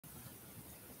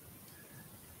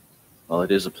Well,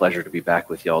 it is a pleasure to be back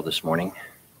with y'all this morning.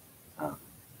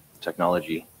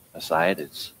 Technology aside,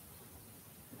 it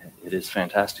is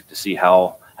fantastic to see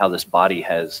how this body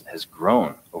has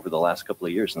grown over the last couple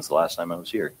of years since the last time I was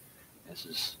here.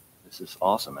 This is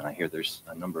awesome, and I hear there's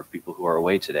a number of people who are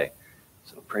away today.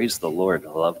 So praise the Lord.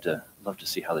 I love to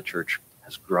see how the church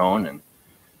has grown, and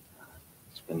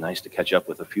it's been nice to catch up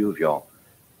with a few of y'all.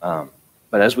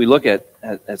 But as we look at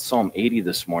Psalm 80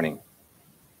 this morning,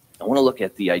 I want to look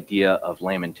at the idea of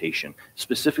lamentation,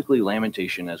 specifically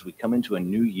lamentation as we come into a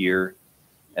new year,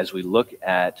 as we look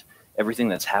at everything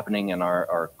that's happening in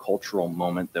our cultural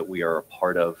moment that we are a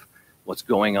part of, what's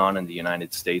going on in the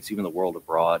United States, even the world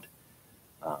abroad,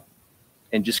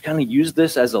 and just kind of use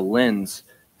this as a lens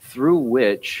through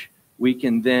which we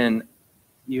can then,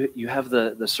 you have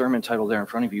the sermon title there in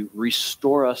front of you,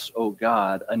 Restore Us, O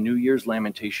God, a New Year's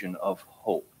Lamentation of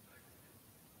Hope.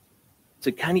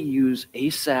 To kind of use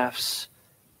ASAPH's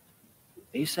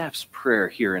prayer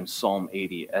here in Psalm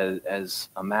 80 as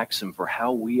a maxim for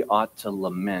how we ought to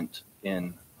lament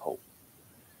in hope.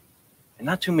 And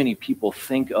not too many people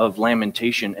think of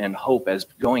lamentation and hope as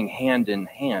going hand in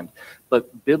hand,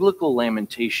 but biblical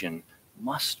lamentation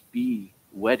must be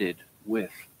wedded with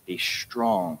a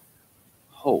strong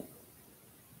hope.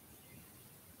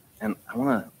 And I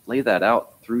want to lay that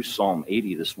out through Psalm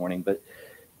 80 this morning, but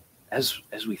as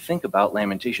we think about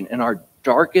lamentation, in our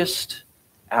darkest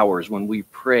hours when we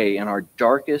pray, in our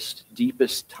darkest,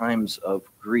 deepest times of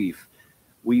grief,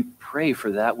 we pray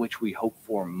for that which we hope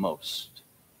for most.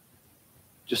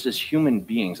 Just as human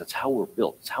beings, that's how we're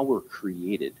built, it's how we're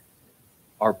created.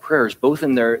 Our prayers, both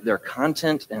in their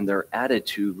content and their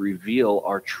attitude, reveal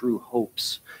our true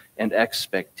hopes and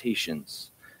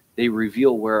expectations. They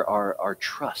reveal where our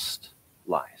trust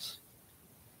lies.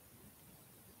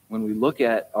 When we look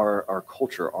at our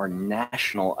culture, our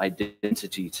national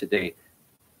identity today,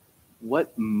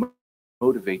 what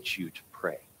motivates you to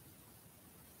pray?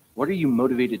 What are you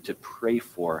motivated to pray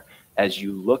for as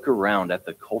you look around at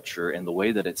the culture and the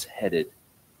way that it's headed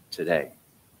today?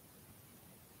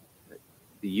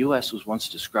 The U.S. was once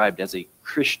described as a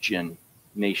Christian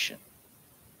nation.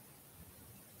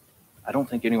 I don't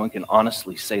think anyone can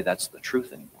honestly say that's the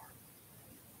truth anymore.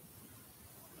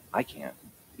 I can't.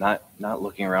 Not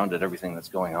looking around at everything that's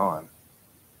going on.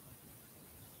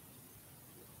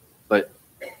 But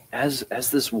as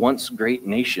this once great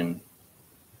nation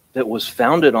that was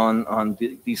founded on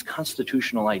these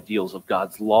constitutional ideals of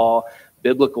God's law,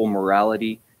 biblical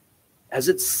morality, as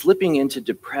it's slipping into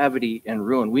depravity and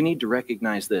ruin, we need to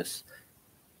recognize this.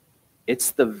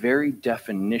 It's the very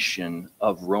definition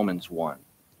of Romans 1,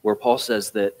 where Paul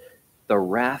says that the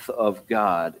wrath of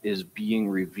God is being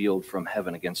revealed from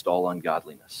heaven against all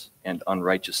ungodliness and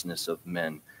unrighteousness of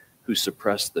men who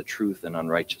suppress the truth and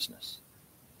unrighteousness,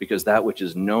 because that which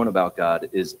is known about God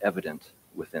is evident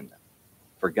within them.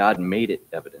 For God made it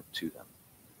evident to them.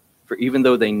 For even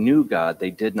though they knew God,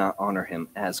 they did not honor him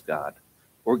as God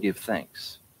or give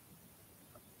thanks,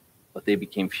 but they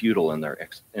became futile in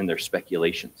their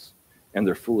speculations, and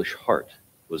their foolish heart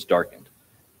was darkened.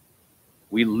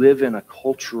 We live in a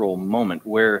cultural moment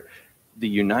where the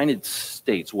United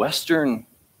States, Western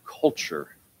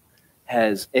culture,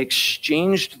 has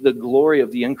exchanged the glory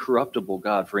of the incorruptible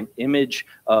God for an image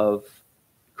of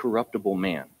corruptible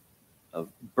man, of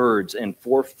birds and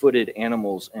four-footed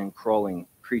animals and crawling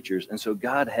creatures. And so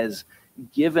God has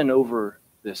given over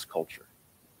this culture,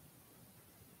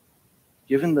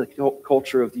 given the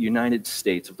culture of the United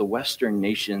States, of the Western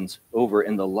nations, over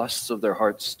in the lusts of their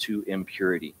hearts to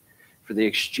impurity. For they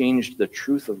exchanged the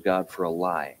truth of God for a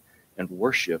lie and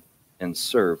worship and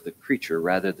serve the creature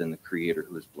rather than the Creator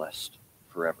who is blessed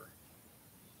forever.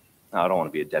 Now, I don't want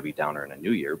to be a Debbie Downer in a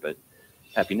new year, but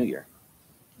Happy New Year.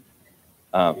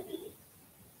 How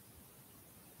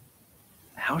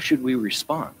should we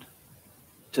respond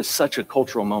to such a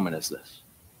cultural moment as this?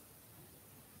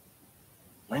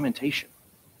 Lamentation.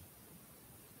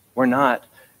 We're not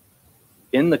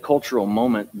in the cultural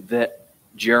moment that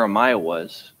Jeremiah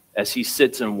was, as he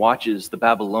sits and watches the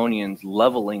Babylonians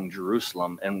leveling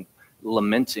Jerusalem and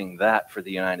lamenting that for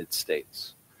the United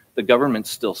States. The government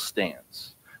still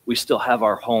stands. We still have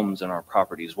our homes and our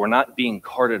properties. We're not being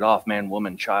carted off, man,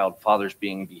 woman, child, fathers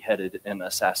being beheaded and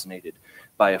assassinated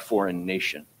by a foreign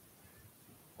nation.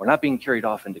 We're not being carried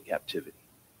off into captivity.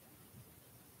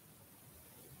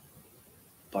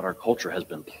 But our culture has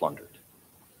been plundered.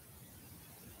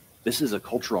 This is a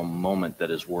cultural moment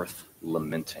that is worth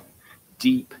lamenting.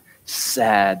 Deep,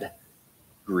 sad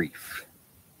grief.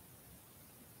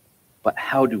 But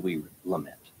how do we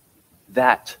lament?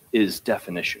 That is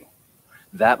definitional.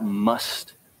 That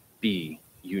must be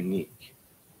unique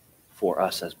for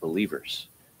us as believers.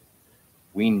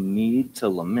 We need to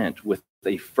lament with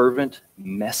a fervent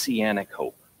messianic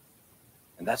hope.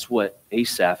 And that's what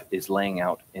ASAPH is laying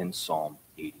out in Psalm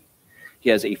 80. He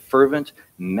has a fervent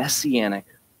messianic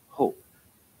hope.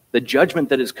 The judgment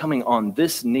that is coming on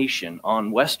this nation,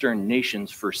 on Western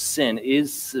nations for sin,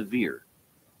 is severe.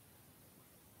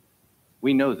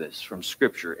 We know this from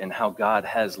Scripture and how God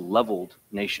has leveled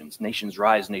nations. Nations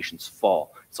rise, nations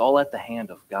fall. It's all at the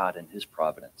hand of God and his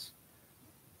providence.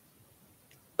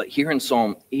 But here in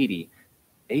Psalm 80,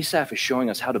 ASAPH is showing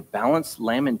us how to balance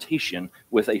lamentation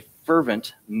with a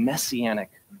fervent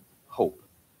messianic hope.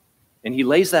 And he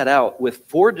lays that out with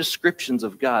 4 descriptions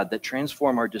of God that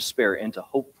transform our despair into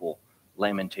hopeful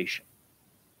lamentation.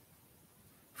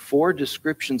 4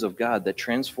 descriptions of God that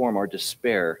transform our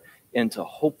despair into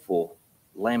hopeful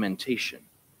lamentation.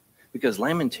 Because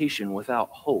lamentation without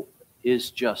hope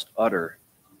is just utter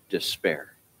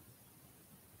despair.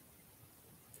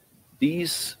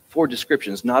 These 4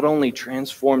 descriptions not only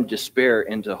transform despair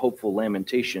into hopeful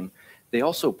lamentation, they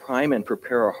also prime and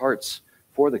prepare our hearts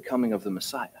for the coming of the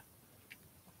Messiah.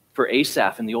 For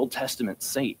ASAPH in the Old Testament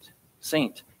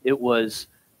saint, it was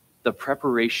the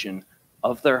preparation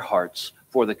of their hearts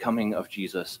for the coming of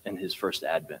Jesus and his first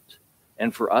advent.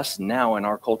 And for us now in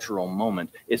our cultural moment,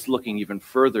 it's looking even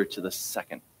further to the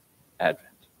second advent.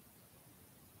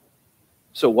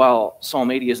 So while Psalm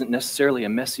 80 isn't necessarily a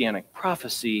messianic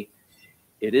prophecy,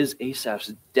 it is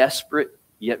ASAPH's desperate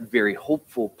yet very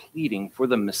hopeful pleading for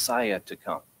the Messiah to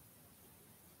come.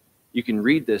 You can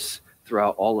read this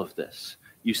throughout all of this.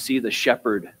 You see the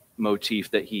shepherd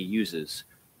motif that he uses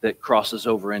that crosses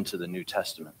over into the New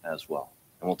Testament as well.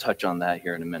 And we'll touch on that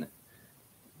here in a minute.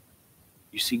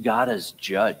 You see God as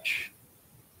judge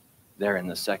there in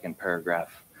the second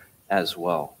paragraph as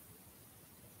well.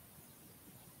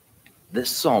 This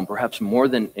psalm, perhaps more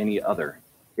than any other,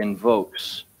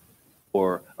 invokes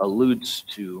or alludes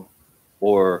to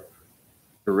or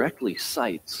directly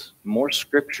cites more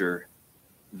scripture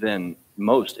than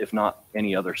most, if not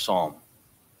any other psalm.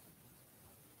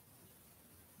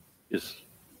 Is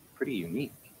pretty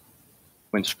unique.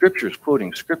 When Scripture is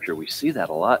quoting Scripture, we see that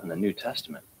a lot in the New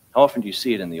Testament. How often do you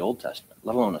see it in the Old Testament,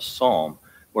 let alone a psalm,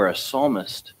 where a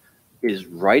psalmist is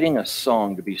writing a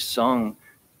song to be sung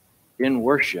in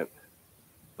worship,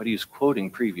 but he's quoting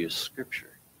previous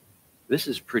Scripture? This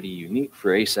is pretty unique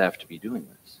for ASAPH to be doing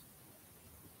this.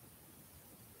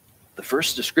 The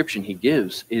first description he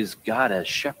gives is God as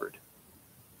shepherd.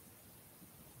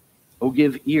 O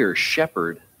give ear,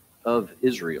 shepherd of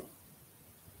Israel.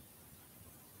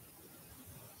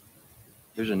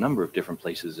 There's a number of different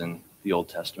places in the Old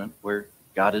Testament where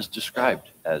God is described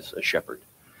as a shepherd.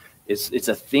 It's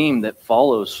a theme that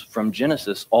follows from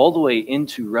Genesis all the way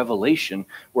into Revelation,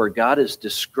 where God is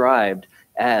described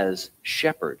as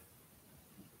shepherd.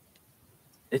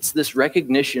 It's this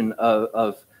recognition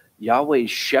of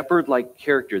Yahweh's shepherd-like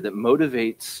character that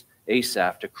motivates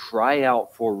ASAPH to cry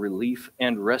out for relief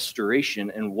and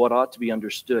restoration in what ought to be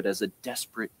understood as a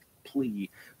desperate plea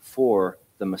for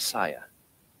the Messiah.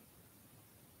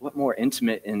 What more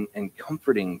intimate and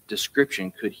comforting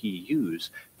description could he use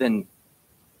than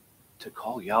to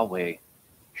call Yahweh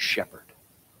shepherd?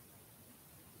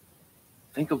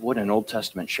 Think of what an Old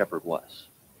Testament shepherd was.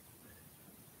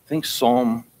 Think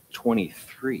Psalm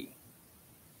 23.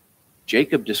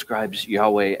 Jacob describes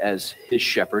Yahweh as his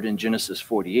shepherd in Genesis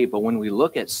 48, but when we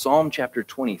look at Psalm chapter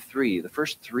 23, the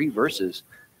first 3 verses,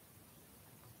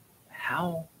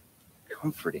 how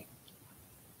comforting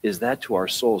is that to our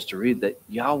souls to read that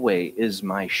Yahweh is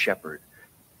my shepherd,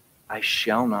 I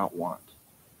shall not want.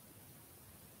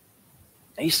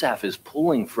 ASAPH is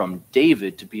pulling from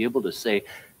David to be able to say,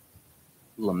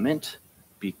 lament,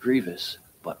 be grievous,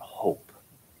 but hope.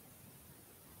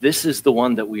 This is the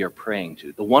one that we are praying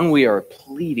to, the one we are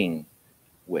pleading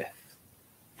with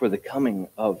for the coming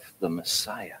of the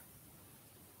Messiah.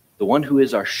 The one who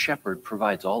is our shepherd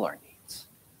provides all our needs.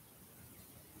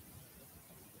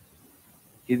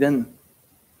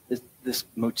 This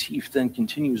motif then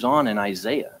continues on in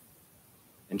Isaiah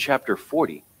in chapter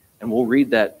 40. And we'll read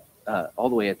that all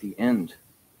the way at the end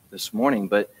this morning.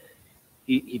 But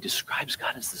he describes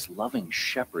God as this loving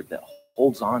shepherd that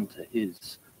holds on to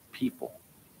his people,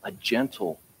 a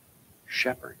gentle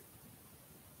shepherd.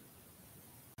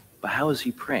 But how is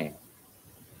he praying?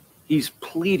 He's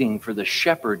pleading for the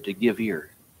shepherd to give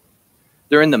ear.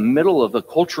 They're in the middle of a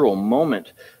cultural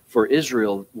moment for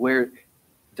Israel where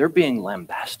they're being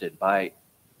lambasted by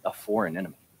a foreign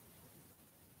enemy.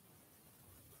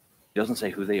 He doesn't say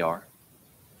who they are.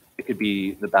 It could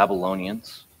be the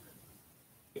Babylonians.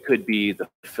 It could be the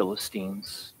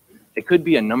Philistines. It could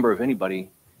be a number of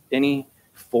any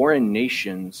foreign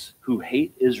nations who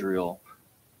hate Israel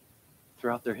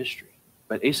throughout their history.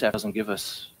 But ASAPH doesn't give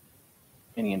us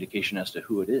any indication as to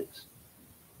who it is.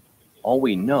 All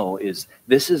we know is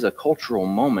this is a cultural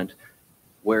moment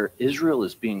where Israel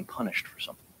is being punished for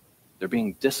something. They're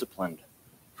being disciplined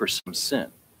for some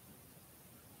sin.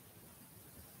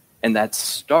 And that's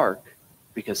stark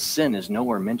because sin is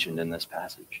nowhere mentioned in this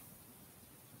passage.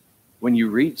 When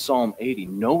you read Psalm 80,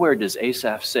 nowhere does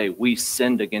ASAPH say, we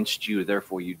sinned against you,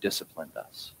 therefore you disciplined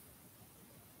us.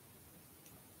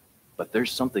 But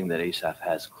there's something that ASAPH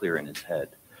has clear in his head,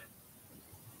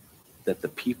 that the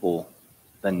people,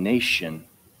 the nation,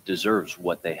 deserves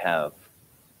what they have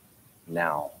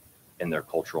now in their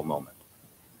cultural moment.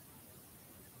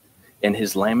 And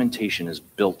his lamentation is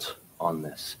built on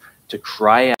this, to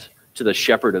cry out to the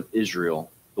shepherd of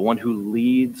Israel, the one who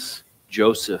leads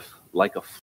Joseph like a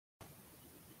flock.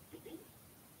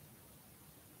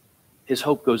 His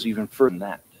hope goes even further than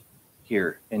that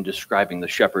here in describing the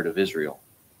shepherd of Israel.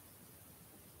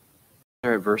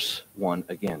 There at verse 1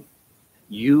 again.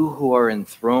 You who are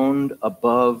enthroned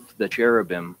above the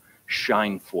cherubim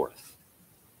shine forth.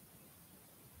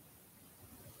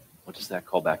 What does that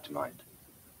call back to mind?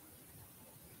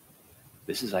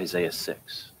 This is Isaiah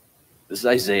 6. This is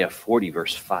Isaiah 40,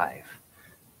 verse 5.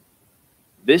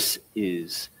 This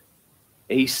is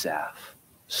ASAPH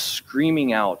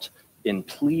screaming out in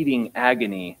pleading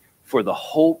agony for the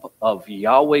hope of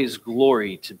Yahweh's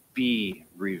glory to be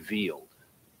revealed.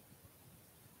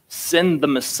 Send the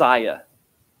Messiah.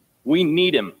 We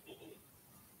need him.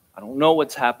 I don't know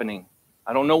what's happening.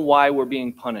 I don't know why we're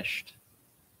being punished.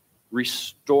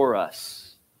 Restore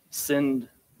us. Send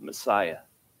Messiah.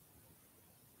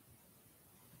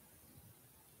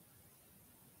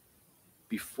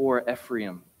 Before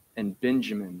Ephraim and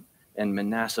Benjamin and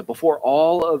Manasseh, before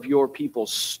all of your people,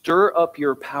 stir up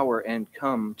your power and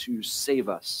come to save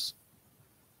us.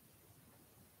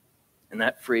 And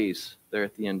that phrase there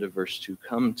at the end of verse 2,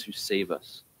 come to save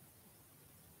us.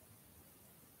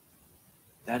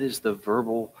 That is the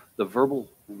verbal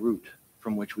root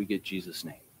from which we get Jesus'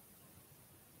 name.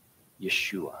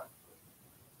 Yeshua.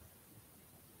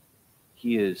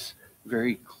 He is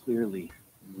very clearly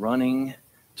running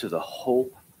to the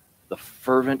hope, the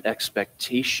fervent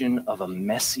expectation of a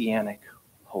messianic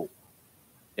hope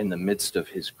in the midst of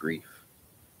his grief.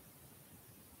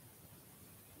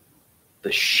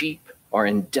 The sheep are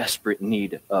in desperate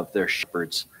need of their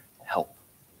shepherd's help,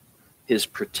 his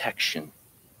protection.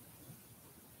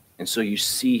 And so you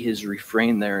see his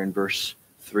refrain there in verse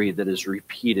 3 that is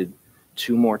repeated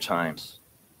 2 more times.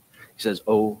 He says,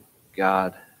 "O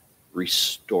God,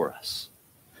 restore us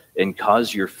and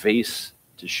cause your face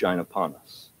to shine upon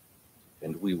us,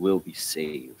 and we will be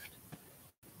saved."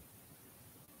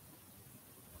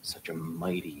 Such a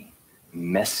mighty,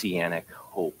 messianic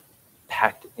hope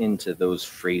packed into those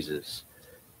phrases.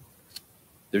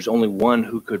 There's only one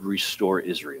who could restore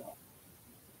Israel.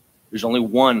 There's only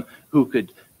one who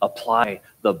could apply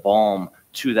the balm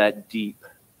to that deep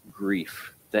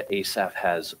grief that ASAPH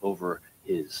has over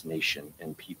his nation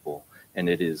and people, and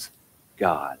it is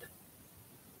God.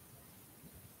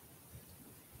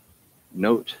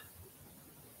 Note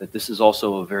that this is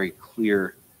also a very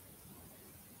clear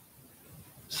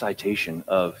citation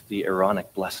of the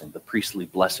Aaronic blessing, the priestly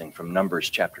blessing from Numbers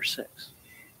chapter 6.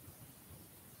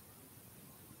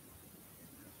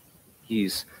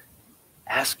 He's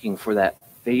asking for that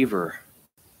favor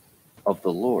of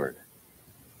the Lord.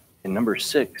 In number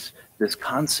 6, this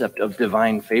concept of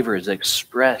divine favor is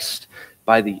expressed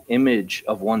by the image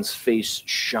of one's face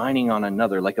shining on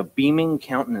another, like a beaming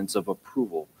countenance of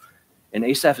approval. And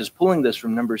ASAPH is pulling this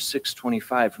from Numbers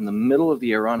 6:25, from the middle of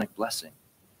the Aaronic blessing.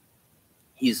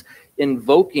 He's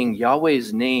invoking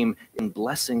Yahweh's name and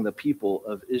blessing the people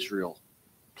of Israel,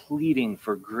 pleading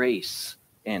for grace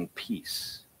and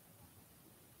peace.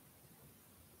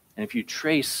 And if you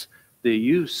trace the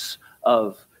use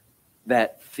of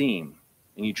that theme,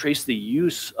 and you trace the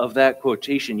use of that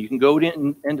quotation, you can go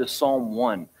into Psalm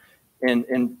 1. And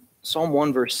in Psalm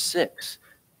 1, verse 6,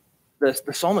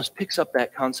 the psalmist picks up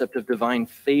that concept of divine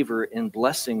favor and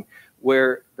blessing,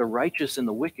 where the righteous and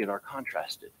the wicked are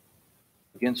contrasted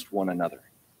against one another.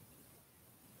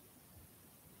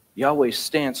 Yahweh's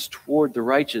stance toward the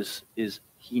righteous is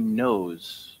he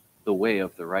knows the way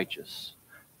of the righteous.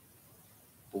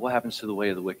 But what happens to the way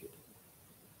of the wicked?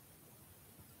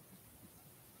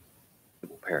 It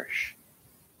will perish.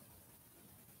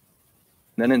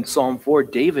 And then in Psalm 4,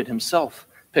 David himself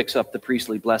picks up the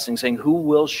priestly blessing, saying, "Who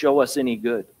will show us any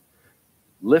good?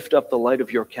 Lift up the light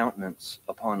of your countenance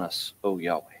upon us, O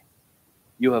Yahweh.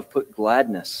 You have put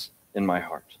gladness in my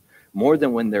heart, more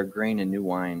than when their grain and new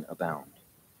wine abound."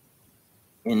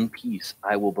 In peace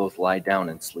I will both lie down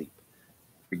and sleep.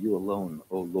 For you alone,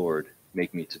 O Lord,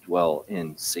 make me to dwell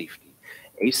in safety.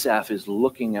 Asaph is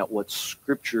looking at what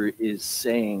Scripture is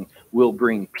saying will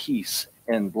bring peace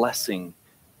and blessing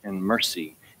and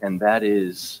mercy, and that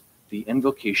is the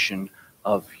invocation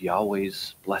of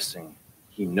Yahweh's blessing.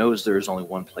 He knows there is only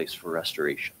one place for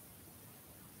restoration.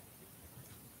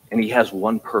 And he has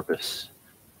one purpose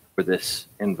for this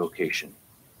invocation.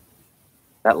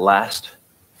 That last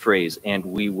phrase, and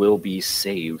we will be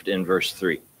saved, in verse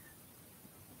 3.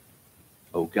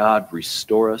 O God,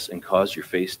 restore us and cause your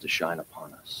face to shine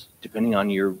upon us. Depending on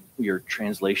your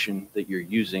translation that you're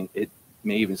using, it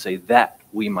may even say that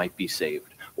we might be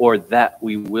saved, or that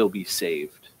we will be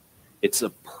saved. It's a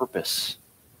purpose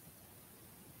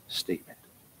statement.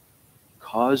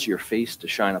 Cause your face to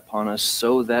shine upon us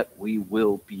so that we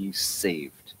will be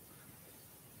saved.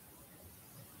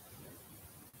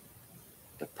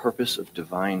 The purpose of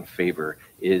divine favor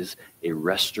is a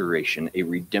restoration, a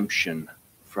redemption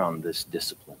from this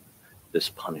discipline, this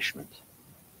punishment,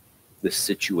 this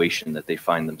situation that they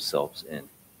find themselves in.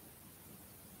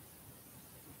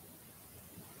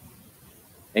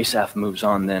 Asaph moves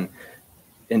on then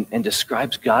and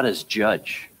describes God as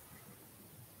judge.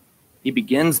 He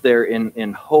begins there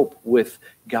in hope with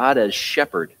God as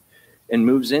shepherd and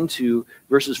moves into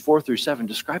verses 4 through 7,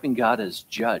 describing God as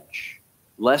judge,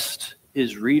 lest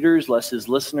his readers, lest his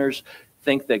listeners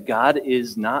think that God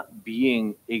is not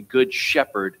being a good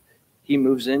shepherd. He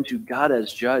moves into God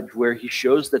as judge, where he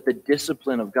shows that the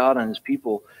discipline of God on his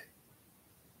people,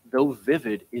 though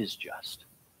vivid, is just.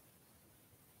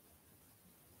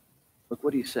 Look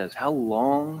what he says. How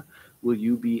long will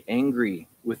you be angry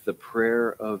with the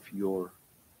prayer of your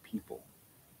people?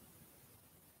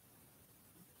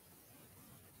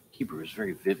 Hebrew is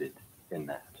very vivid in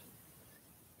that.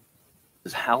 It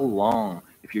says, how long,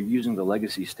 if you're using the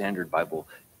Legacy Standard Bible,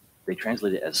 they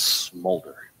translate it as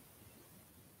smolder.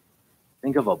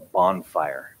 Think of a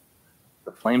bonfire.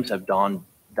 The flames have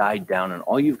died down, and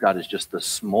all you've got is just the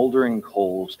smoldering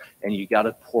coals, and you got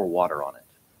to pour water on it.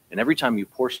 And every time you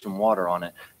pour some water on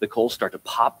it, the coals start to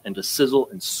pop and to sizzle,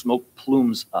 and smoke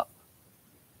plumes up.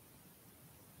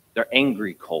 They're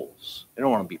angry coals. They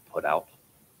don't want to be put out.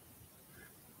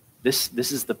 This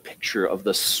is the picture of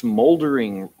the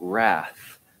smoldering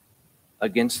wrath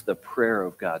against the prayer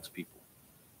of God's people.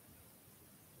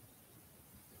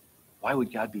 Why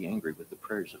would God be angry with the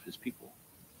prayers of his people?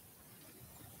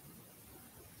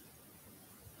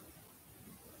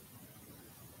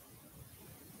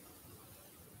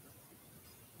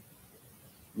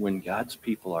 When God's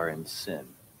people are in sin,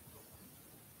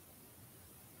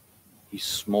 he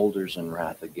smolders in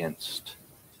wrath against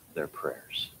their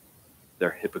prayers,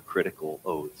 their hypocritical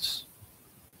oaths.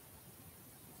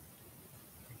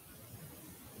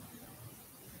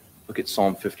 Look at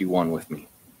Psalm 51 with me.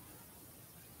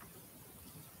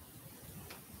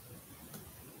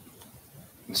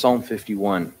 In Psalm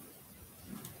 51,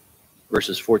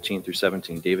 verses 14 through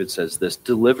 17, David says this,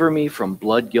 "Deliver me from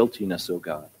blood guiltiness, O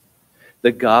God,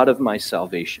 the God of my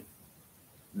salvation.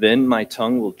 Then my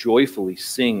tongue will joyfully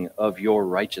sing of your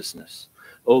righteousness.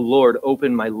 O Lord,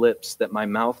 open my lips that my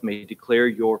mouth may declare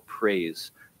your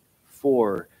praise.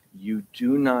 For you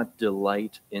do not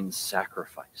delight in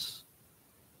sacrifice.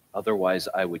 Otherwise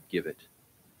I would give it.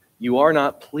 You are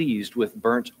not pleased with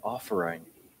burnt offering.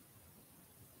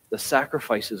 The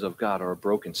sacrifices of God are a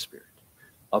broken spirit,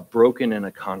 a broken and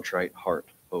a contrite heart.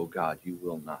 O God, you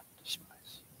will not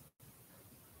despise."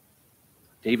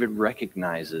 David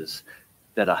recognizes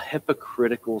that a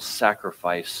hypocritical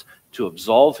sacrifice to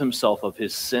absolve himself of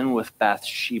his sin with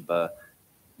Bathsheba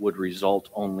would result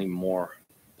only more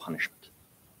punishment,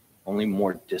 only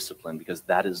more discipline, because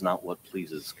that is not what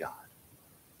pleases God.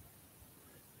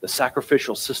 The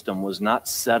sacrificial system was not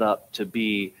set up to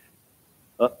be,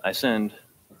 oh, I sinned,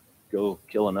 go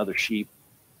kill another sheep,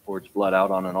 pour its blood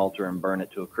out on an altar and burn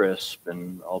it to a crisp,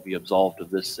 and I'll be absolved of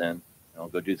this sin, and I'll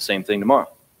go do the same thing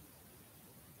tomorrow.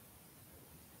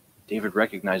 David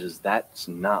recognizes that's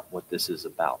not what this is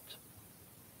about.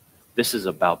 This is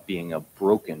about being a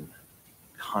broken,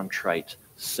 contrite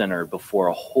sinner before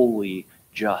a holy,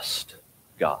 just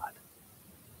God.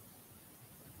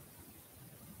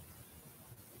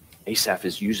 Asaph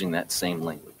is using that same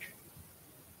language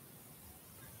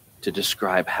to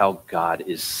describe how God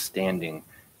is standing,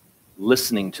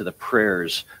 listening to the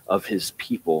prayers of his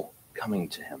people coming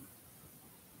to him.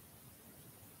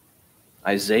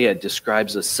 Isaiah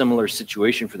describes a similar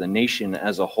situation for the nation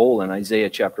as a whole in Isaiah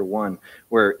chapter 1,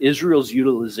 where Israel's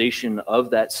utilization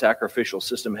of that sacrificial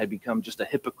system had become just a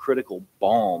hypocritical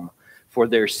balm for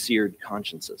their seared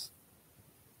consciences.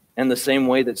 And the same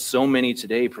way that so many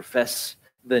today profess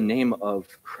the name of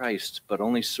Christ, but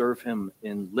only serve him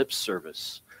in lip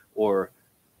service or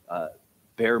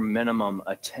bare minimum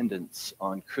attendance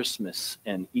on Christmas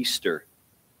and Easter,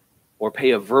 or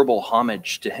pay a verbal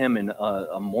homage to him in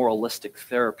a moralistic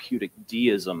therapeutic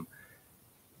deism,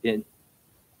 in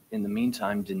the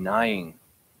meantime denying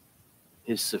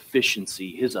his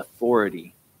sufficiency, his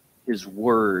authority, his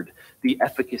word, the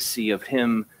efficacy of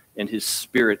him and his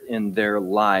spirit in their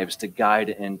lives to guide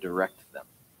and direct them.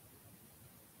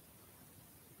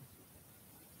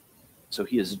 So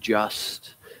he is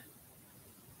just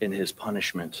in his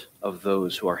punishment of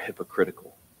those who are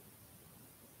hypocritical.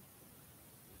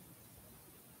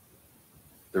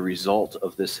 The result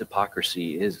of this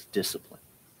hypocrisy is discipline.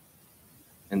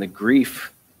 And the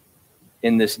grief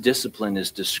in this discipline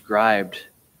is described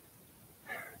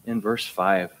in verse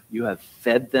 5. You have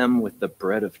fed them with the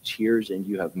bread of tears, and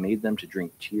you have made them to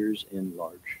drink tears in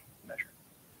large measure.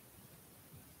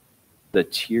 The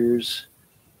tears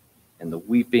and the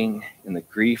weeping and the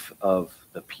grief of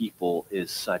the people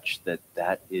is such that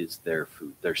that is their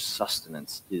food. Their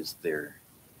sustenance is their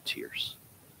tears.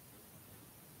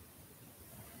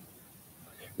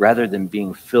 Rather than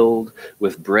being filled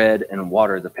with bread and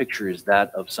water, the picture is that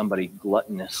of somebody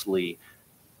gluttonously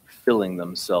filling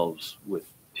themselves with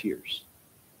tears.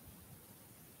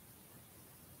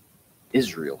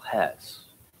 Israel has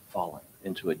fallen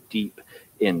into a deep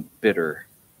and bitter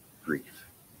grief.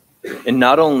 And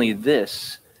not only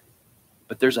this,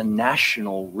 but there's a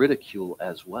national ridicule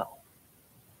as well.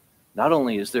 Not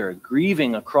only is there a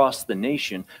grieving across the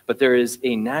nation, but there is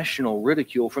a national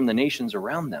ridicule from the nations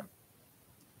around them.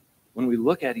 When we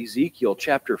look at Ezekiel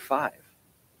chapter 5,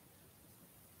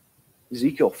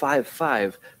 Ezekiel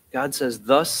 5:5, God says,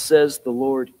 "Thus says the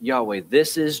Lord Yahweh,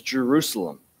 this is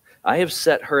Jerusalem. I have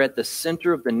set her at the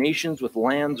center of the nations with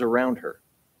lands around her.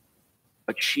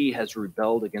 But she has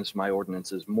rebelled against my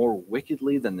ordinances more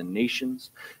wickedly than the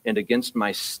nations, and against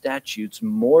my statutes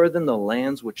more than the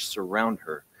lands which surround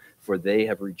her, for they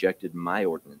have rejected my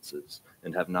ordinances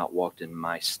and have not walked in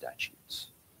my statutes."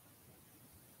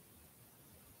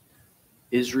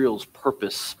 Israel's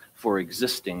purpose for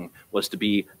existing was to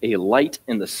be a light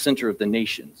in the center of the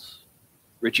nations.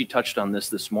 Richie touched on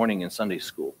this morning in Sunday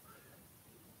school.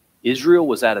 Israel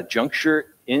was at a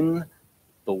juncture in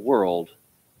the world.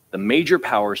 The major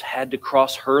powers had to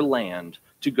cross her land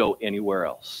to go anywhere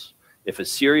else. If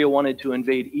Assyria wanted to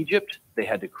invade Egypt, they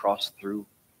had to cross through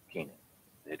Canaan.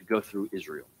 They had to go through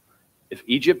Israel. If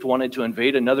Egypt wanted to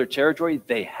invade another territory,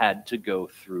 they had to go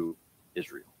through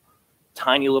Israel.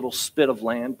 Tiny little spit of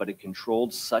land, but it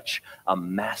controlled such a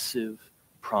massive,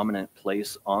 prominent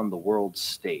place on the world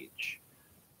stage.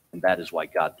 And that is why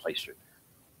God placed her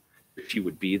there. She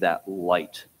would be that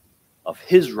light of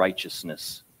his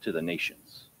righteousness to the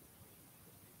nations.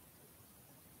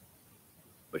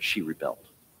 But she rebelled.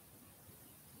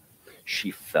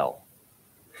 She fell.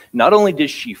 Not only did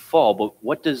she fall, but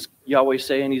what does Yahweh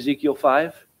say in Ezekiel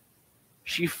 5?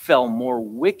 She fell more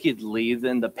wickedly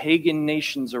than the pagan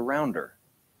nations around her.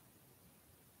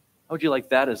 How would you like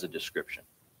that as a description?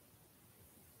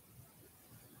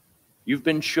 You've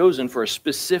been chosen for a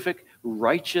specific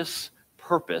righteous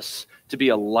purpose to be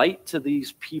a light to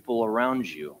these people around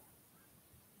you.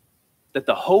 That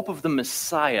the hope of the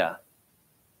Messiah,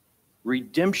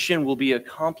 redemption, will be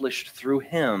accomplished through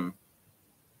him.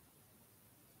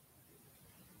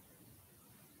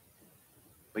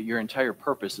 But your entire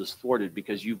purpose is thwarted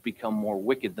because you've become more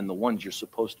wicked than the ones you're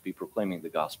supposed to be proclaiming the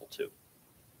gospel to.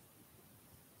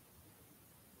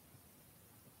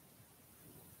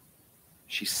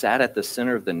 She sat at the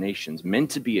center of the nations,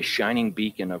 meant to be a shining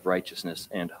beacon of righteousness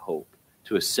and hope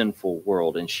to a sinful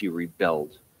world, and she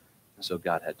rebelled. And so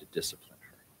God had to discipline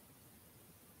her.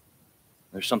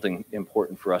 There's something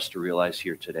important for us to realize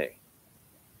here today,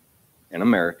 in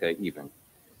America even,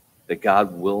 that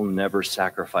God will never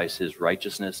sacrifice his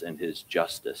righteousness and his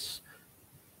justice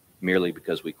merely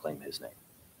because we claim his name.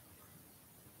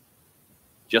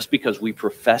 Just because we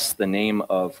profess the name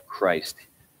of Christ,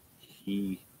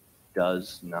 he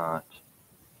does not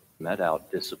met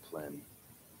out discipline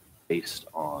based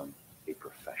on a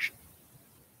profession.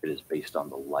 It is based on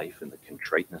the life and the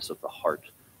contriteness of the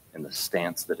heart and the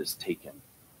stance that is taken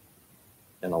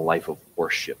in a life of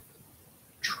worship,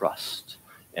 trust,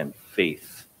 and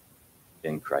faith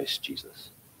in Christ Jesus.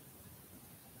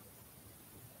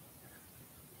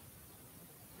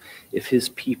 If his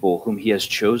people, whom he has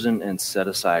chosen and set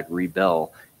aside,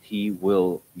 rebel, he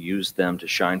will use them to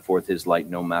shine forth his light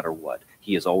no matter what.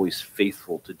 He is always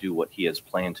faithful to do what he has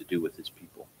planned to do with his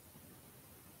people.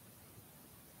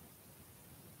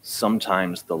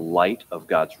 Sometimes the light of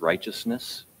God's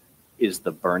righteousness is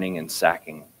the burning and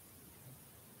sacking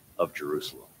of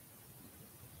Jerusalem.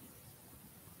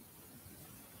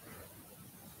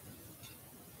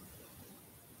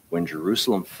 When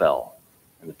Jerusalem fell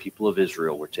and the people of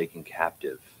Israel were taken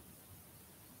captive,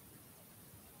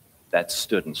 that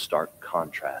stood in stark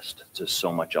contrast to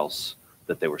so much else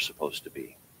that they were supposed to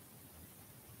be.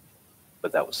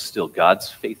 But that was still God's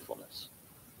faithfulness.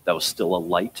 That was still a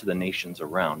light to the nations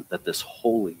around, that this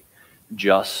holy,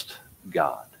 just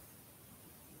God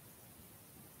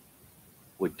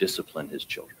would discipline his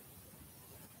children.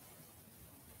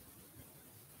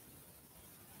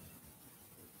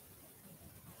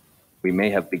 We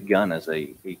may have begun as a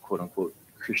quote-unquote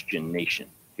Christian nation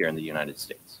here in the United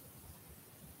States.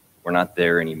 We're not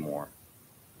there anymore,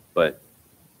 but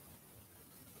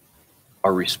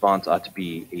our response ought to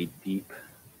be a deep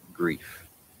grief.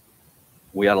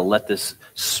 We ought to let this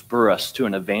spur us to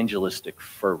an evangelistic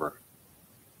fervor.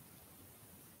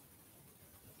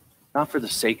 Not for the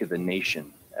sake of the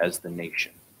nation as the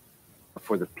nation, but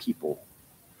for the people.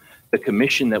 The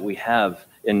commission that we have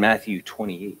in Matthew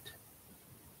 28.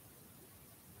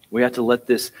 We have to let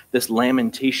this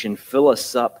lamentation fill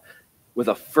us up with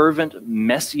a fervent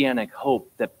messianic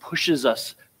hope that pushes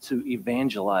us to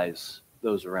evangelize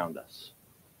those around us.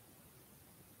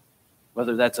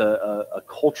 Whether that's a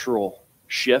cultural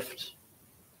shift,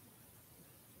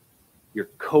 your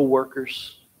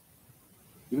coworkers,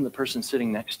 even the person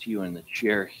sitting next to you in the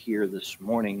chair here this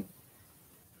morning,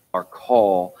 our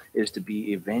call is to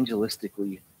be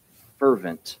evangelistically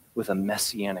fervent with a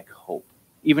messianic hope,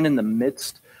 even in the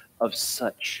midst of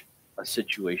such a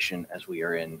situation as we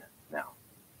are in now.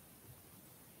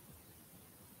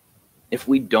 If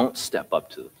we don't step up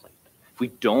to the plate, if we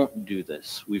don't do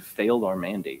this, we've failed our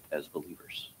mandate as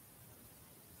believers.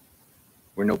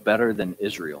 We're no better than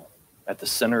Israel at the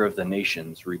center of the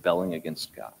nations rebelling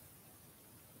against God.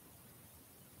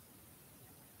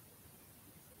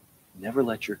 Never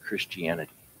let your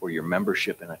Christianity or your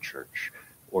membership in a church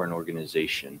or an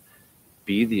organization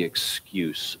be the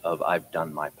excuse of I've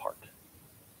done my part.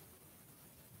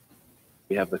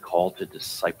 We have the call to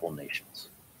disciple nations.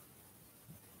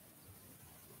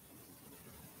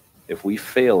 If we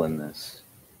fail in this,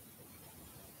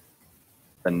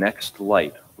 the next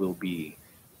light will be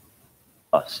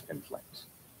us in flames.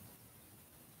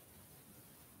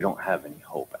 We don't have any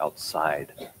hope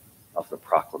outside of the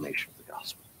proclamation of the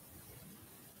gospel.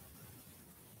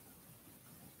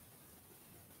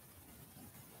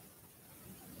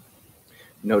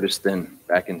 Notice then,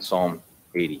 back in Psalm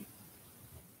 80,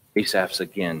 Asaph's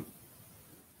again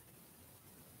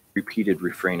repeated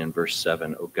refrain in verse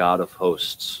 7, O God of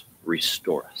hosts,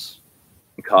 restore us,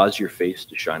 and cause your face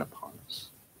to shine upon us,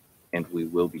 and we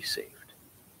will be saved.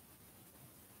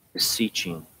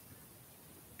 Beseeching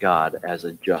God as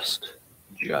a just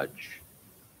judge.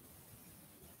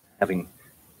 Having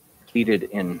pleaded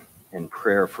in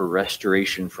prayer for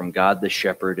restoration from God the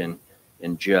shepherd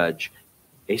and judge,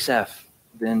 Asaph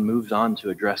then moves on to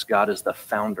address God as the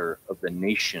founder of the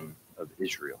nation of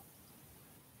Israel.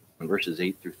 In verses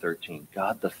 8 through 13,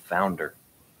 God the founder.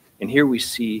 And here we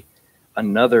see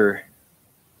another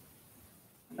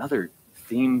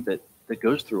theme that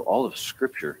goes through all of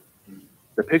Scripture.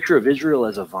 The picture of Israel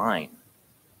as a vine.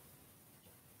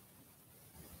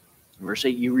 In verse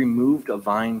 8, you removed a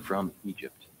vine from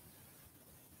Egypt.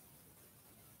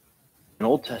 In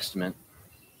Old Testament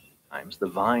times, the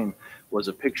vine was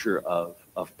a picture of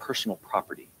personal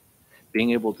property,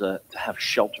 being able to have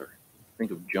shelter.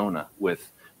 Think of Jonah with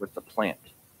the plant.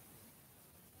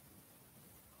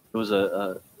 It was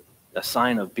a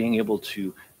sign of being able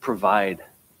to provide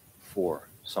for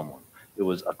someone. It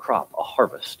was a crop, a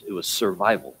harvest. It was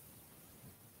survival.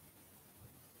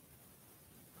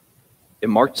 It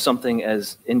marked something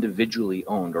as individually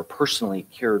owned or personally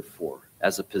cared for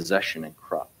as a possession and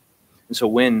crop. And so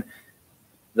when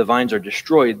the vines are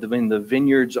destroyed, when the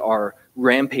vineyards are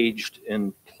rampaged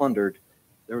and plundered,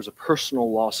 there was a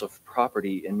personal loss of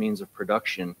property and means of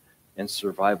production, and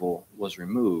survival was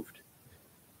removed.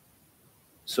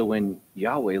 So when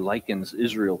Yahweh likens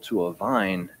Israel to a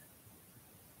vine,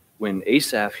 when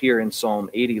Asaph here in Psalm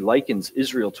 80 likens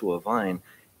Israel to a vine,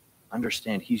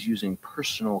 understand he's using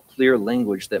personal, clear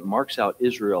language that marks out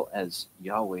Israel as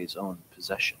Yahweh's own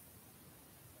possession.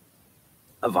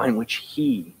 A vine which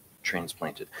he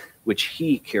transplanted, which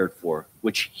he cared for,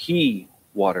 which he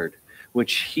watered,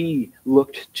 which he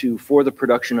looked to for the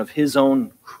production of his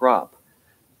own crop.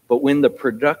 But when the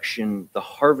production, the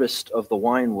harvest of the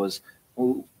wine was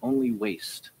only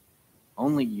waste,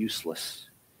 only useless,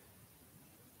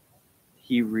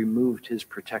 he removed his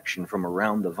protection from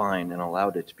around the vine and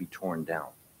allowed it to be torn down.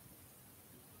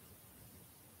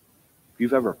 If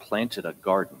you've ever planted a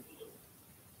garden,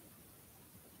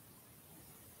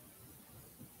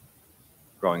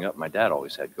 Growing up, my dad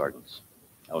always had gardens.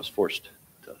 I was forced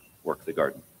to work the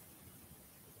garden.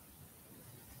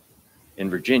 In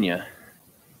Virginia,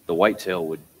 the whitetail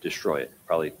would destroy it,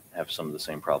 probably have some of the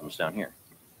same problems down here.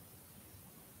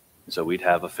 And so we'd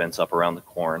have a fence up around the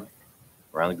corn,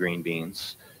 around the green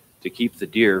beans, to keep the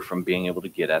deer from being able to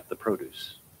get at the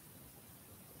produce.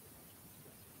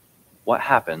 What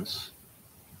happens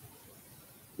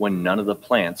when none of the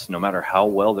plants, no matter how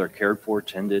well they're cared for,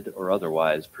 tended, or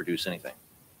otherwise, produce anything?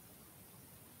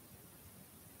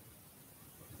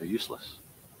 They're useless.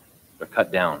 They're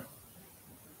cut down.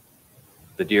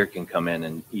 The deer can come in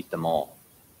and eat them all.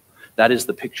 That is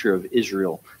the picture of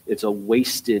Israel. It's a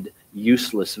wasted,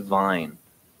 useless vine.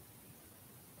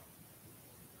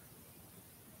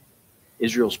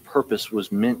 Israel's purpose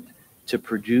was meant to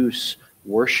produce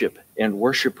worship and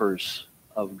worshipers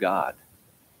of God,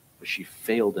 but she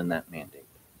failed in that mandate.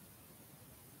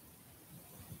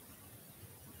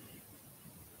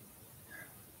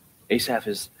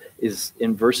 ASAPH is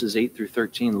in verses 8 through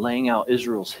 13 laying out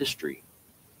Israel's history.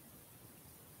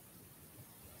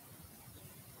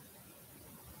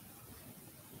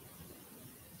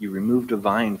 You removed a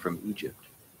vine from Egypt.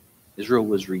 Israel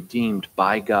was redeemed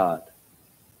by God,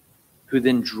 who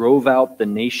then drove out the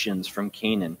nations from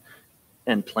Canaan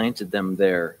and planted them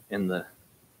there in the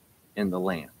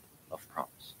land of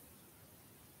promise.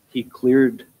 He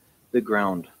cleared the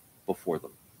ground before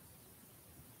them.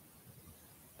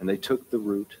 And they took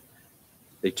root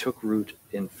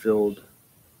and filled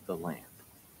the land.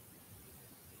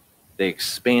 They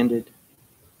expanded.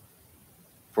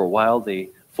 For a while, they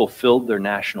fulfilled their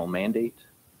national mandate.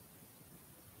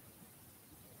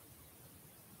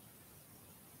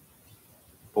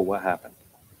 But what happened?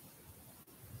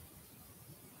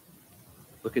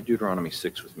 Look at Deuteronomy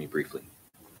 6 with me briefly.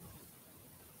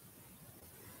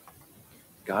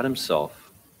 God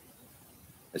himself,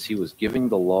 as he was giving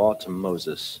the law to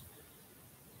Moses,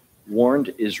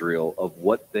 warned Israel of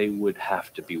what they would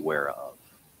have to beware of.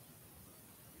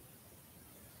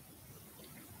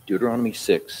 Deuteronomy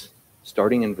 6,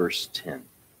 starting in verse 10.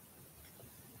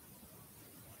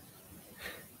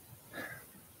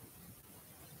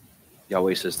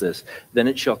 Yahweh says this, "Then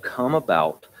it shall come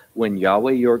about when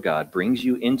Yahweh your God brings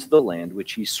you into the land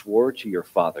which he swore to your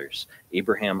fathers,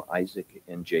 Abraham, Isaac,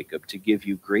 and Jacob, to give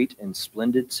you great and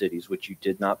splendid cities which you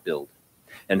did not build,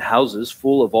 and houses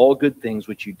full of all good things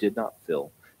which you did not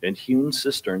fill, and hewn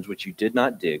cisterns which you did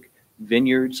not dig,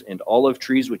 vineyards and olive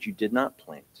trees which you did not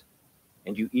plant,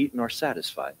 and you eat and are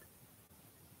satisfied.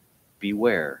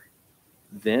 Beware,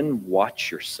 then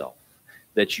watch yourself,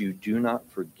 that you do not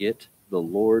forget the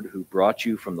Lord who brought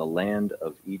you from the land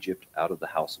of Egypt out of the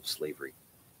house of slavery."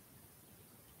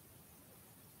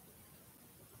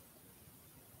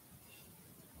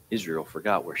 Israel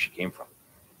forgot where she came from.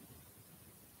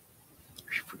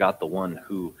 She forgot the one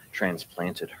who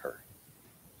transplanted her.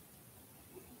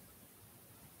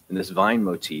 And this vine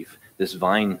motif, this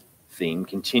vine theme,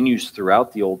 continues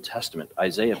throughout the Old Testament.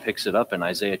 Isaiah picks it up in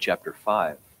Isaiah chapter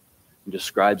 5 and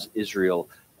describes Israel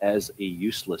as a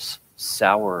useless,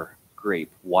 sour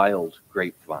grape, wild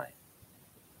grapevine.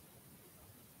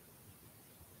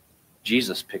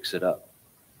 Jesus picks it up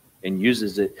and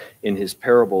uses it in his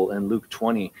parable in Luke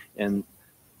 20 and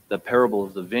the parable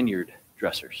of the vineyard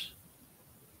dressers.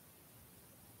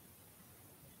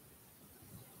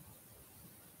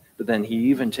 But then he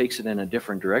even takes it in a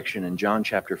different direction in John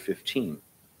chapter 15.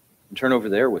 And turn over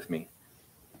there with me.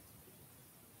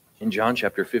 In John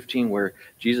chapter 15, where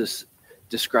Jesus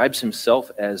describes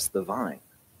himself as the vine.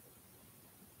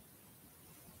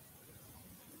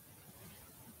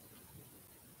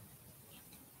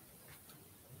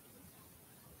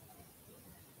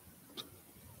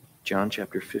 John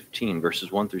chapter 15,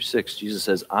 verses 1 through 6, Jesus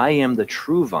says, "I am the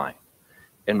true vine,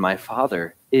 and my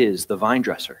Father is the vine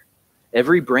dresser.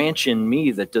 Every branch in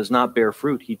me that does not bear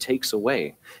fruit, he takes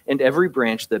away. And every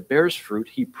branch that bears fruit,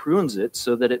 he prunes it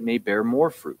so that it may bear more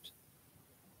fruit.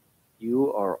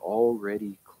 You are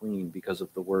already clean because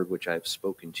of the word which I have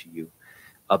spoken to you.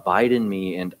 Abide in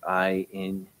me, and I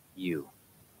in you.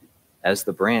 As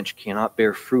the branch cannot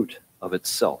bear fruit of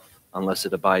itself unless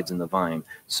it abides in the vine,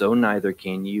 so neither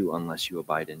can you unless you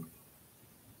abide in me.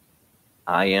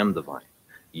 I am the vine.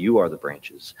 You are the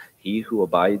branches. He who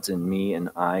abides in me and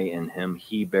I in him,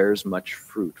 he bears much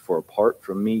fruit, for apart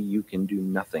from me you can do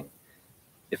nothing.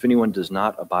 If anyone does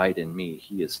not abide in me,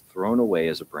 he is thrown away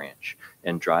as a branch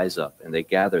and dries up, and they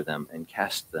gather them and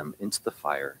cast them into the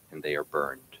fire, and they are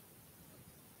burned."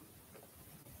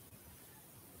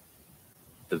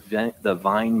 The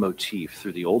vine motif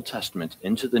through the Old Testament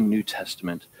into the New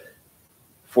Testament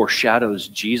foreshadows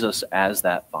Jesus as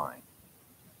that vine,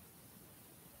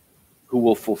 who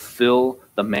will fulfill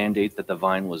the mandate that the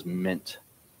vine was meant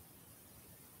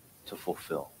to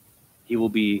fulfill. He will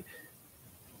be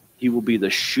the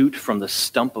shoot from the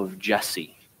stump of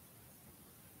Jesse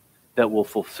that will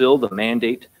fulfill the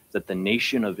mandate that the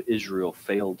nation of Israel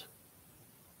failed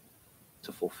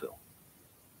to fulfill.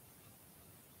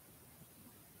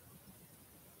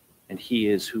 And he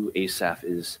is who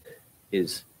ASAPH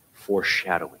is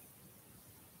foreshadowing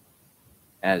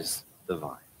as the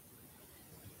vine.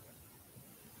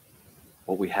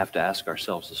 What we have to ask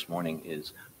ourselves this morning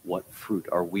is, what fruit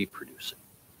are we producing?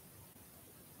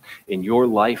 In your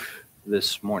life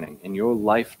this morning, in your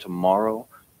life tomorrow,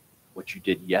 what you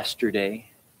did yesterday,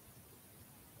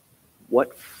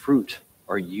 what fruit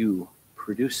are you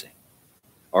producing?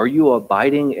 Are you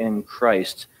abiding in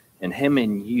Christ and him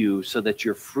in you so that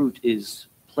your fruit is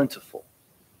plentiful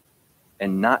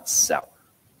and not sour?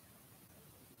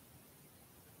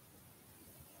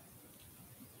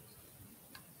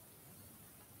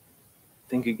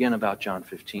 Think again about John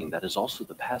 15. That is also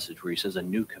the passage where he says, a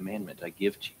new commandment I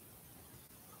give to you.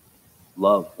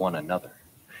 Love one another.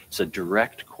 It's a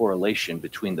direct correlation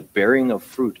between the bearing of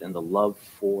fruit and the love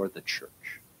for the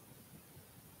church.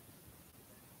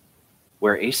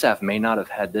 Where ASAPH may not have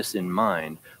had this in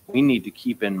mind, we need to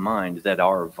keep in mind that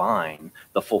our vine,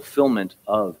 the fulfillment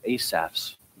of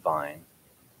ASAPH's vine,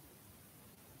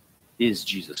 is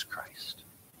Jesus Christ.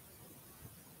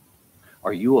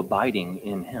 Are you abiding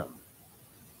in him?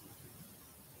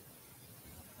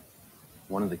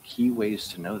 One of the key ways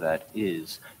to know that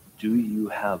is, do you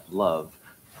have love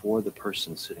for the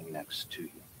person sitting next to you?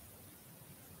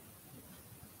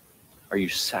 Are you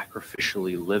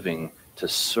sacrificially living to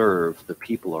serve the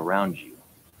people around you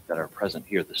that are present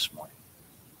here this morning?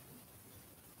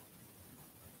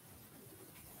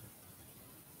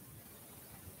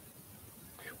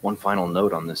 One final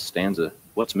note on this stanza.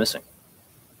 What's missing?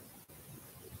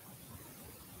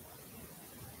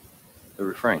 The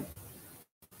refrain.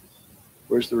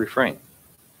 Where's the refrain?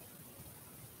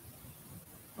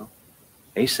 Well,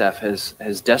 ASAPH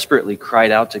has desperately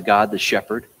cried out to God the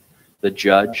shepherd, the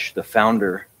judge, the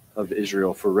founder of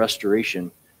Israel, for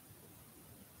restoration,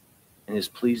 and his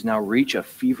pleas now reach a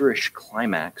feverish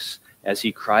climax as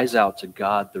he cries out to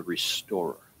God the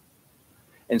restorer.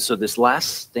 And so this last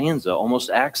stanza almost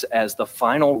acts as the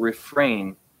final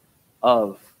refrain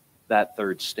of that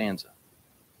third stanza.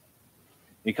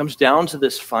 It comes down to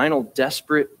this final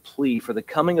desperate plea for the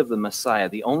coming of the Messiah,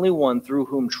 the only one through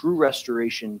whom true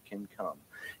restoration can come.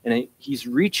 And he's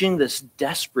reaching this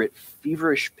desperate,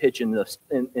 feverish pitch in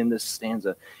this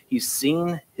stanza. He's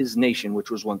seen his nation,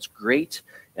 which was once great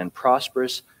and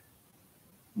prosperous,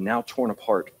 now torn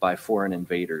apart by foreign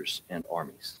invaders and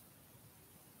armies.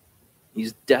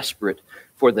 He's desperate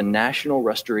for the national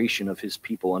restoration of his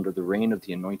people under the reign of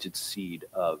the anointed seed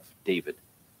of David.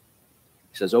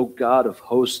 He says, O God of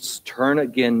hosts, turn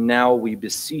again now, we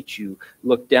beseech you.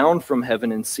 Look down from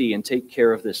heaven and see, and take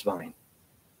care of this vine,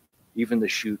 even the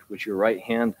shoot which your right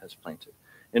hand has planted,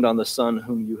 and on the son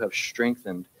whom you have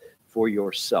strengthened for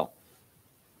yourself.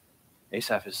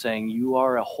 ASAPH is saying, you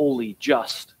are a holy,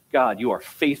 just God. You are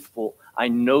faithful. I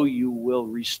know you will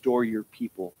restore your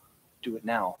people. Do it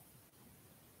now.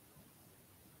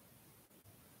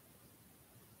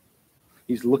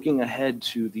 He's looking ahead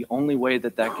to the only way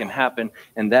that can happen,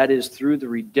 and that is through the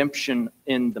redemption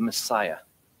in the Messiah,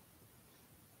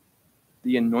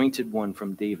 the anointed one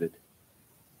from David.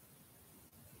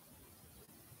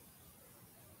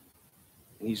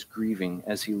 And he's grieving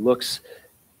as he looks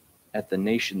at the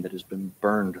nation that has been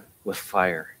burned with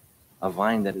fire, a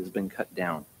vine that has been cut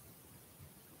down,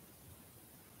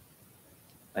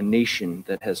 a nation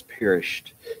that has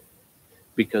perished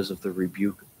because of the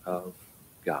rebuke of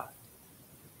God.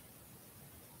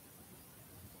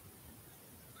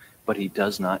 But he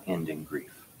does not end in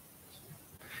grief.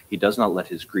 He does not let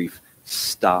his grief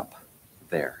stop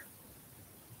there.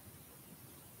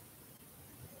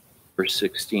 Verse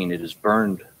 16, it is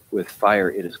burned with fire,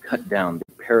 it is cut down,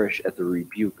 they perish at the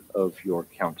rebuke of your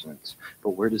countenance.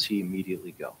 But where does he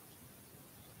immediately go?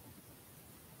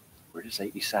 Where does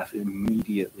ASAPH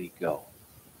immediately go?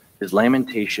 His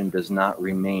lamentation does not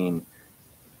remain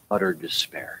utter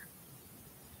despair.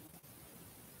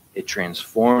 It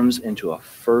transforms into a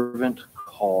fervent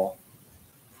call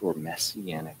for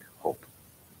messianic hope.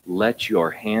 Let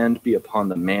your hand be upon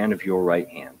the man of your right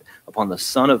hand, upon the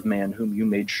Son of Man whom you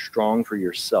made strong for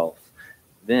yourself.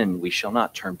 Then we shall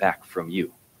not turn back from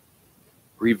you.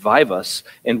 Revive us,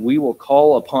 and we will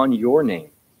call upon your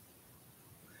name.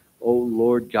 O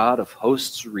Lord God of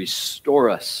hosts, restore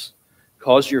us.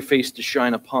 Cause your face to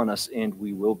shine upon us, and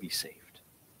we will be saved.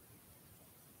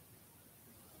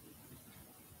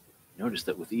 Notice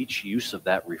that with each use of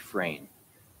that refrain,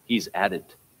 he's added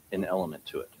an element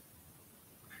to it.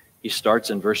 He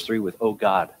starts in verse 3 with, "O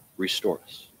God, restore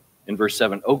us." In verse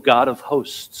 7, "O God of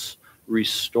hosts,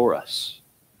 restore us."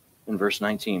 In verse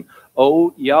 19,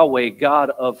 "O Yahweh, God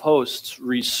of hosts,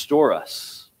 restore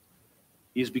us."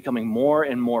 He is becoming more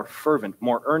and more fervent,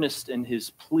 more earnest in his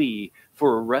plea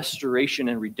for a restoration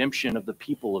and redemption of the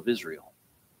people of Israel.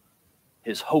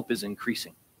 His hope is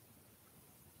increasing.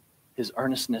 His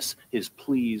earnestness, his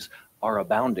pleas are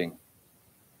abounding.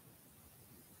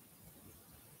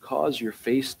 "Cause your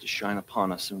face to shine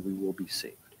upon us, and we will be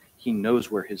saved." He knows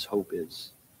where his hope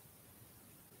is.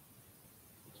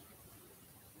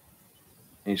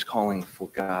 And he's calling for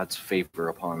God's favor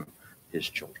upon his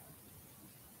children.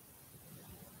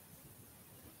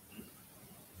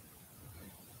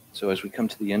 So as we come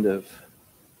to the end of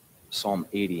Psalm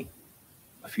 80,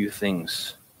 a few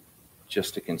things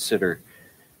just to consider.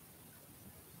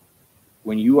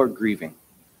 When you are grieving,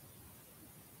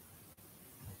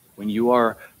 when you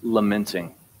are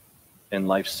lamenting in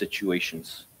life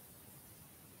situations,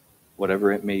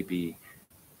 whatever it may be,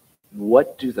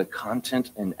 what do the content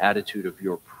and attitude of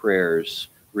your prayers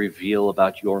reveal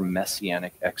about your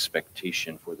messianic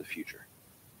expectation for the future?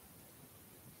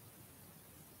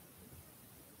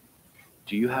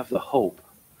 Do you have the hope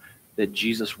that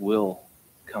Jesus will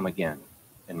come again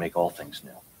and make all things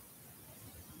new?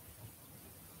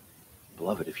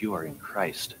 Beloved, if you are in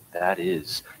Christ, that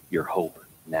is your hope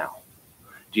now.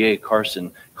 D.A.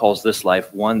 Carson calls this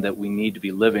life one that we need to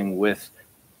be living with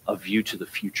a view to the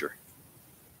future.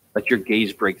 Let your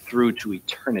gaze break through to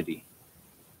eternity.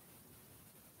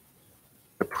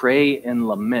 To pray and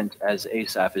lament as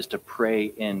ASAPH is to pray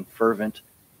in fervent,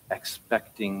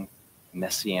 expecting,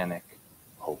 messianic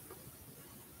hope.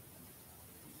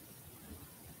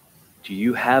 Do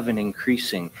you have an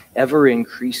increasing,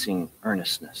 ever-increasing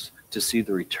earnestness to see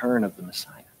the return of the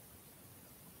Messiah?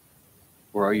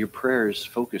 Or are your prayers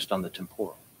focused on the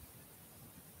temporal,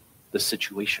 the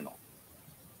situational?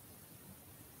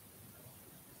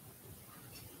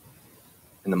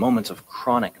 In the moments of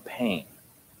chronic pain,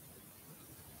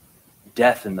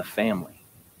 death in the family,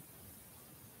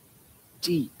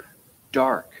 deep,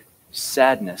 dark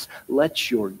sadness,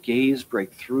 let your gaze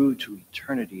break through to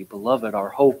eternity. Beloved,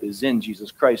 our hope is in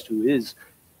Jesus Christ, who is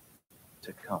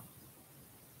to come.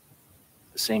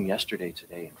 The same yesterday,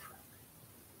 today, and forever.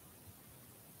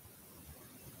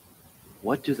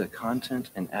 What do the content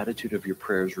and attitude of your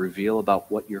prayers reveal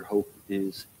about what your hope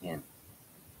is in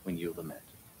when you lament?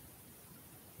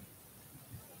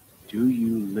 Do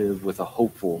you live with a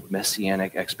hopeful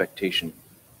messianic expectation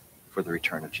for the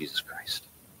return of Jesus Christ?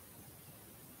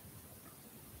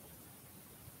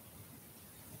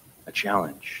 A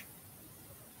challenge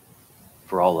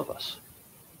for all of us,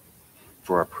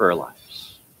 for our prayer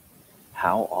lives.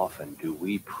 How often do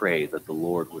we pray that the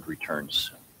Lord would return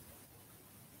soon?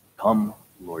 Come,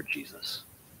 Lord Jesus,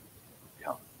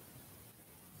 come.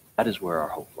 That is where our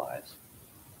hope lies.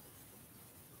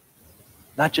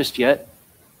 Not just yet.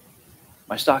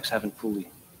 My stocks haven't fully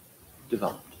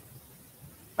developed.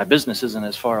 My business isn't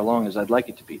as far along as I'd like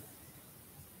it to be.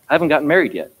 I haven't gotten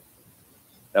married yet.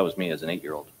 That was me as an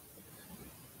 8-year-old.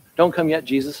 Don't come yet,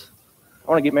 Jesus. I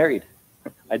want to get married.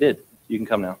 I did. You can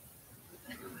come now.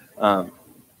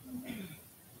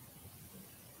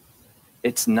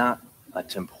 It's not a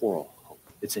temporal hope.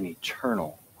 It's an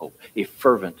eternal hope, a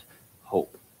fervent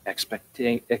hope,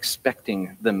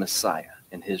 expecting the Messiah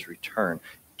and his return.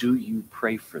 Do you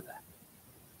pray for that?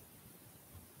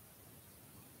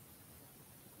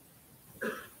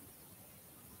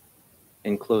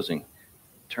 In closing,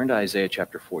 turn to Isaiah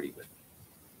chapter 40 with me.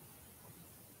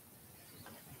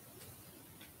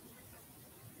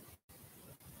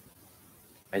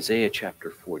 Isaiah chapter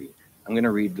 40. I'm going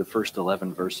to read the first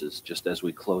 11 verses just as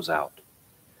we close out.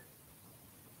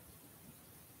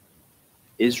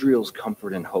 Israel's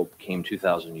comfort and hope came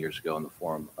 2,000 years ago in the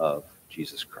form of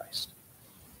Jesus Christ.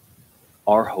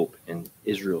 Our hope and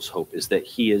Israel's hope is that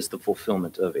he is the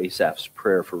fulfillment of Asaph's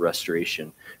prayer for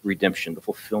restoration, redemption, the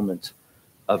fulfillment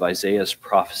of Isaiah's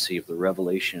prophecy of the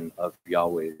revelation of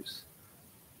Yahweh's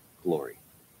glory.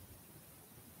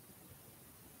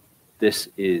 This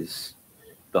is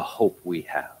the hope we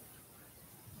have.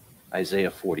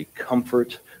 Isaiah 40,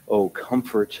 comfort, oh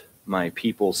comfort my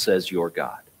people, says your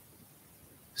God.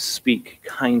 Speak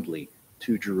kindly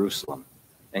to Jerusalem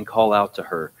and call out to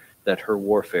her that her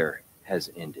warfare has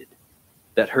ended,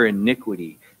 that her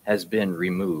iniquity has been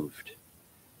removed,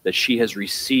 that she has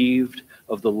received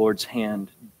of the Lord's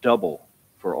hand double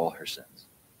for all her sins.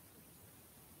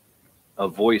 A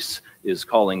voice is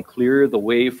calling, clear the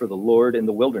way for the Lord in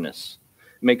the wilderness.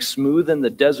 Make smooth in the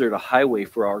desert a highway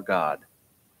for our God.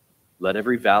 Let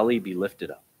every valley be lifted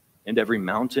up, and every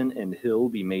mountain and hill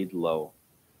be made low.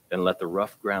 And let the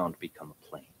rough ground become a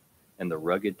plain, and the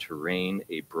rugged terrain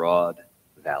a broad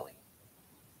valley.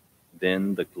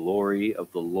 Then the glory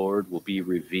of the Lord will be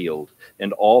revealed,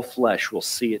 and all flesh will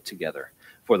see it together.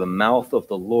 For the mouth of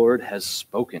the Lord has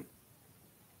spoken.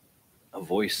 A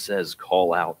voice says,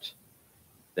 call out.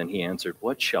 Then he answered,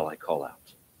 what shall I call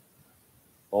out?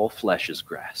 All flesh is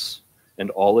grass, and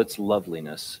all its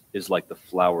loveliness is like the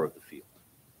flower of the field.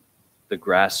 The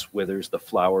grass withers, the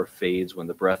flower fades when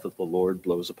the breath of the Lord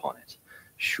blows upon it.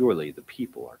 Surely the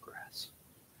people are grass.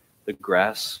 The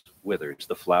grass withers,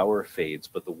 the flower fades,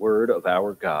 but the word of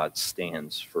our God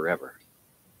stands forever.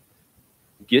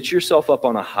 Get yourself up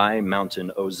on a high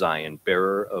mountain, O Zion,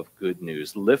 bearer of good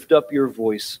news. Lift up your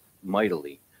voice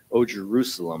mightily, O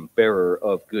Jerusalem, bearer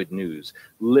of good news.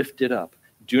 Lift it up.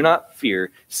 Do not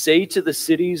fear. Say to the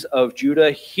cities of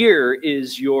Judah, here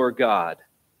is your God.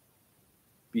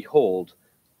 Behold,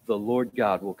 the Lord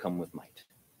God will come with might,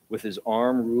 with his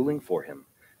arm ruling for him.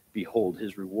 Behold,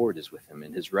 his reward is with him,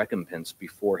 and his recompense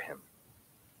before him.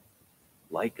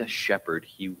 Like a shepherd,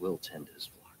 he will tend his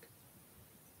flock.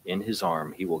 In his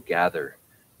arm, he will gather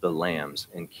the lambs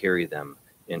and carry them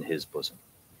in his bosom.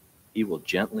 He will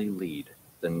gently lead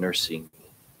the nursing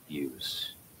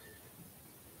ewes.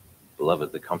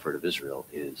 Beloved, the comfort of Israel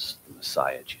is the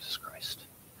Messiah, Jesus Christ,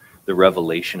 the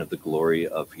revelation of the glory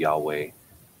of Yahweh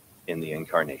in the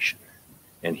incarnation,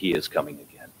 and he is coming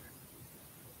again.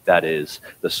 That is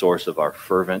the source of our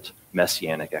fervent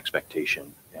messianic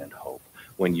expectation and hope.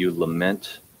 When you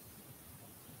lament,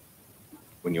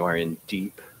 when you are in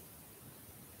deep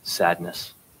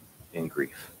sadness and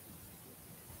grief,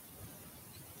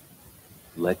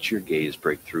 let your gaze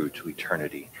break through to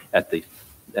eternity at the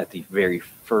very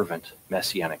fervent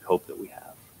messianic hope that we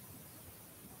have.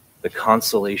 The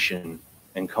consolation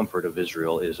and comfort of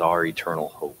Israel is our eternal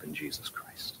hope in Jesus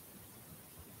Christ.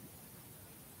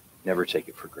 Never take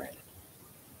it for granted.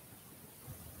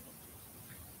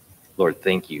 Lord,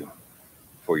 thank you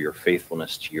for your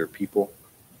faithfulness to your people,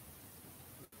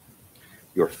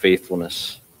 your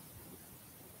faithfulness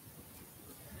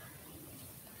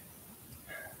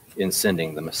in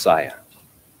sending the Messiah,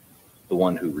 the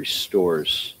one who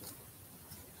restores,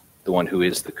 the one who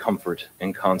is the comfort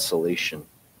and consolation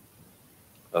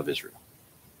of Israel.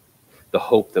 The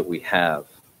hope that we have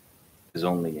is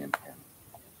only in him.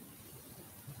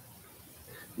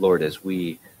 Lord, as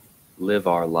we live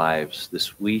our lives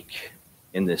this week,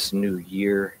 in this new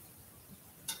year,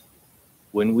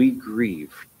 when we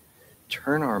grieve,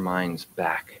 turn our minds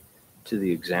back to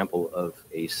the example of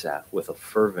ASAPH with a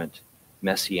fervent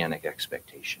messianic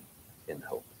expectation in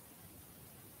hope.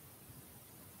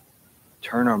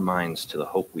 Turn our minds to the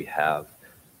hope we have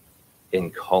in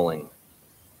calling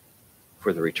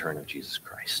for the return of Jesus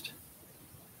Christ.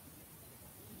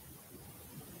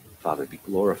 Father, be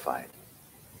glorified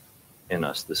in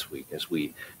us this week as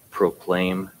we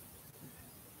proclaim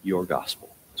your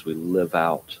gospel, as we live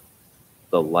out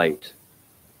the light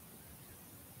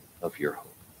of your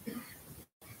hope.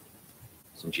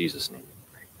 It's in Jesus' name.